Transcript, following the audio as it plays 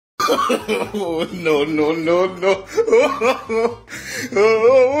Oh, no, no, no, no.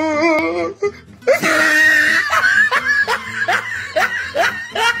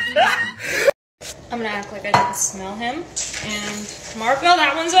 I'm gonna act like I didn't smell him. And Marco,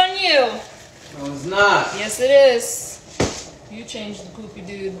 that one's on you. No, it's not. Yes, it is. You changed the poopy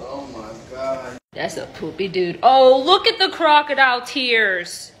dude. Oh my God. That's a poopy dude. Oh, look at the crocodile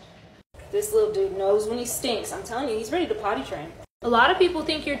tears. This little dude knows when he stinks. I'm telling you, he's ready to potty train. A lot of people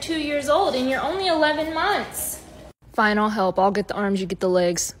think you're 2 years old and you're only 11 months. Fine, I'll help. I'll get the arms, you get the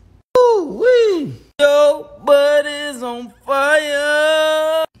legs. Ooh-wee. Your butt is on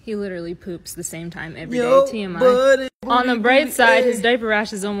fire. He literally poops the same time every Your day. TMI. butt is On the bright side, his diaper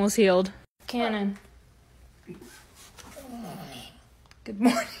rash is almost healed. Cannon. Good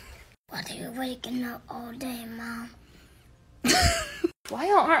morning. Why are you waking up all day, Mom? Why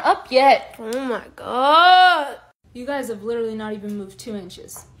y'all aren't up yet? Oh my God. You guys have literally not even moved 2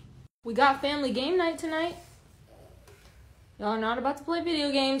 inches. We got family game night tonight. Y'all are not about to play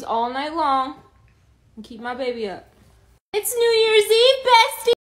video games all night long and keep my baby up. It's New Year's Eve, bestie!